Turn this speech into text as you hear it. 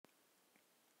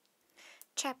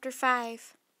Chapter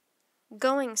 5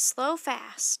 Going Slow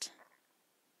Fast.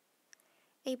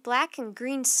 A black and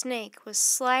green snake was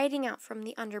sliding out from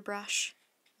the underbrush.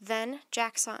 Then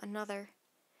Jack saw another.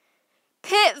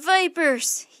 "Pit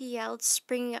vipers!" he yelled,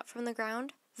 springing up from the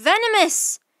ground.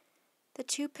 "Venomous!" The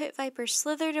two pit vipers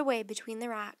slithered away between the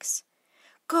rocks.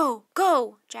 "Go,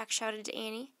 go!" Jack shouted to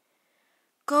Annie.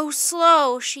 "Go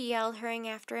slow!" she yelled, hurrying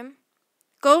after him.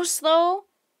 "Go slow!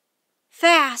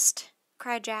 Fast!"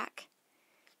 cried Jack.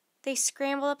 They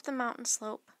scrambled up the mountain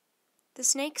slope. The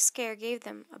snake's scare gave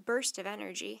them a burst of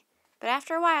energy, but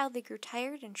after a while they grew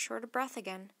tired and short of breath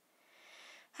again.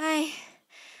 I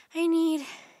need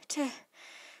to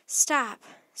stop,"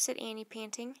 said Annie,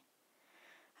 panting.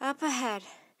 "Up ahead.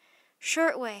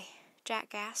 Short way,"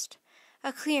 Jack gasped.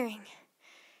 "A clearing.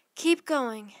 Keep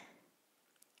going."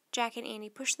 Jack and Annie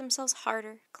pushed themselves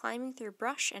harder, climbing through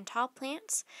brush and tall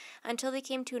plants until they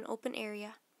came to an open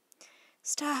area.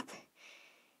 "Stop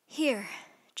here."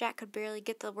 Jack could barely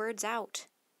get the words out.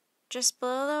 Just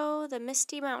below the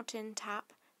misty mountain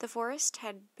top, the forest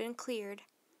had been cleared.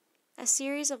 A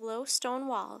series of low stone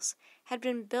walls had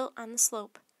been built on the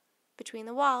slope. Between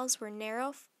the walls were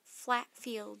narrow, flat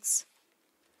fields.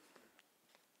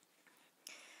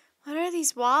 "What are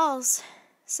these walls?"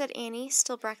 said Annie,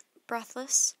 still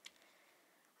breathless.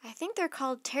 "I think they're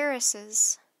called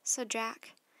terraces," said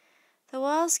Jack. "The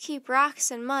walls keep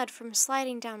rocks and mud from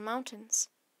sliding down mountains."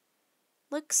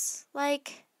 "Looks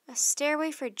like a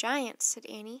stairway for giants," said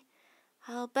Annie.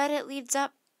 "I'll bet it leads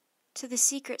up to the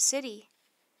secret city."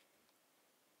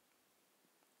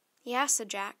 "Yeah," said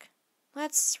Jack.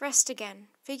 "Let's rest again,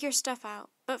 figure stuff out,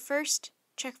 but first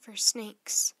check for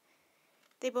snakes."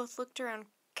 They both looked around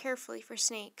carefully for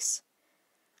snakes.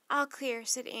 "All clear,"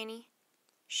 said Annie.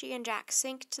 She and Jack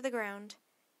sank to the ground.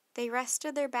 They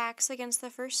rested their backs against the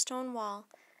first stone wall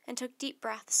and took deep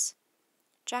breaths.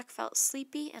 Jack felt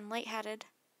sleepy and lightheaded.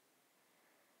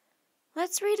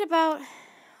 "Let's read about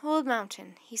Old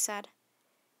Mountain," he said.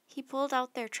 He pulled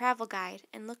out their travel guide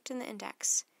and looked in the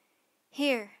index.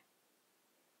 "Here."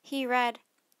 He read,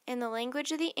 "In the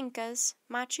language of the Incas,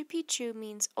 Machu Picchu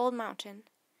means Old Mountain."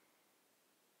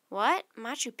 "What?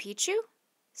 Machu Picchu?"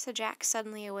 said Jack,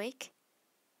 suddenly awake.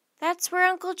 "That's where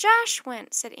Uncle Josh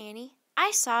went," said Annie. "I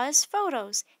saw his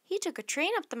photos. He took a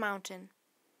train up the mountain."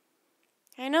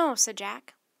 "I know," said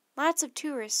Jack. "Lots of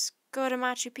tourists go to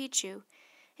Machu Picchu.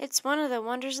 It's one of the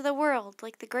wonders of the world,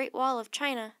 like the Great Wall of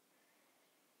China."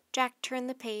 Jack turned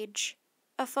the page.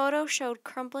 A photo showed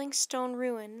crumbling stone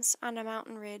ruins on a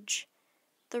mountain ridge.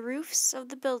 The roofs of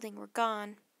the building were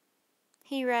gone.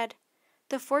 He read,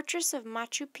 "The fortress of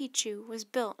Machu Picchu was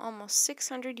built almost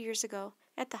 600 years ago,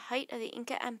 at the height of the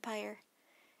Inca Empire.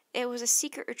 It was a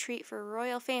secret retreat for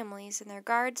royal families and their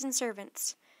guards and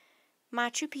servants.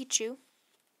 Machu Picchu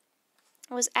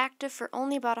was active for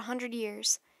only about 100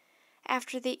 years.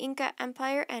 After the Inca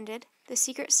Empire ended, the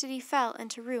secret city fell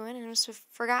into ruin and was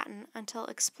forgotten until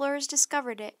explorers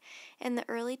discovered it in the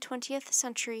early 20th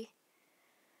century."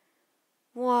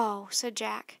 "Whoa," said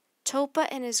Jack. "Topa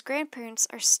and his grandparents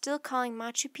are still calling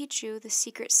Machu Picchu the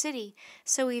secret city,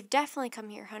 so we've definitely come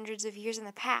here hundreds of years in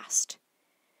the past."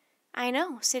 "I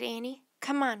know," said Annie.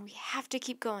 "Come on, we have to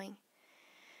keep going."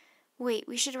 "Wait,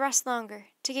 we should rest longer,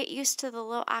 to get used to the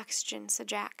low oxygen," said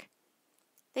Jack.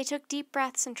 They took deep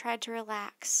breaths and tried to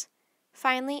relax.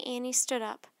 Finally, Annie stood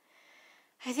up.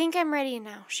 "I think I'm ready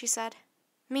now," she said.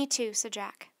 "Me too," said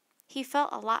Jack. He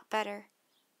felt a lot better.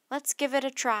 "Let's give it a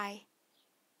try."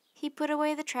 He put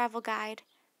away the travel guide,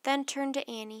 then turned to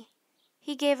Annie.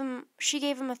 She gave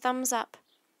him a thumbs up.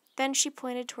 Then she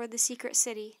pointed toward the secret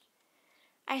city.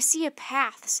 "I see a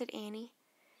path," said Annie.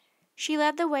 She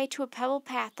led the way to a pebble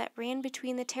path that ran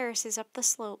between the terraces up the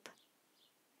slope.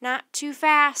 "Not too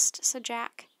fast," said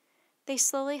Jack. They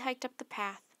slowly hiked up the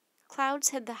path. Clouds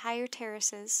hid the higher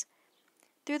terraces.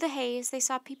 Through the haze they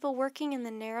saw people working in the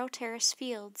narrow terrace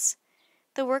fields.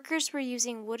 The workers were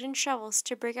using wooden shovels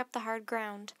to break up the hard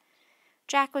ground.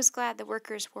 Jack was glad the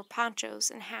workers wore ponchos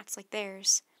and hats like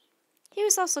theirs. He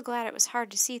was also glad it was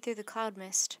hard to see through the cloud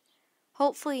mist.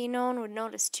 Hopefully no one would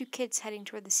notice two kids heading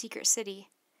toward the secret city.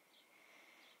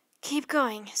 "Keep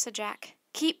going," said Jack.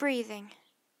 "Keep breathing."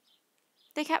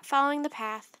 They kept following the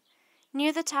path.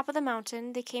 Near the top of the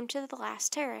mountain, they came to the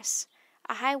last terrace.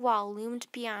 A high wall loomed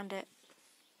beyond it.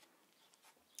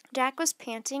 Jack was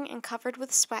panting and covered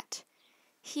with sweat.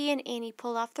 He and Annie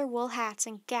pulled off their wool hats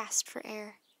and gasped for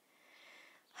air.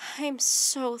 "I'm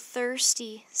so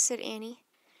thirsty," said Annie.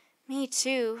 "Me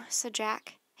too," said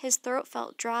Jack. His throat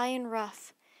felt dry and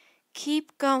rough.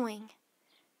 "Keep going."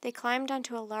 They climbed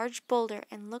onto a large boulder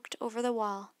and looked over the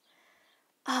wall.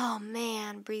 "Oh,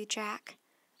 man," breathed Jack.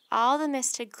 All the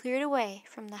mist had cleared away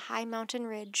from the high mountain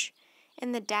ridge.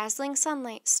 In the dazzling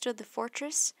sunlight stood the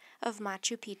fortress of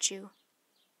Machu Picchu.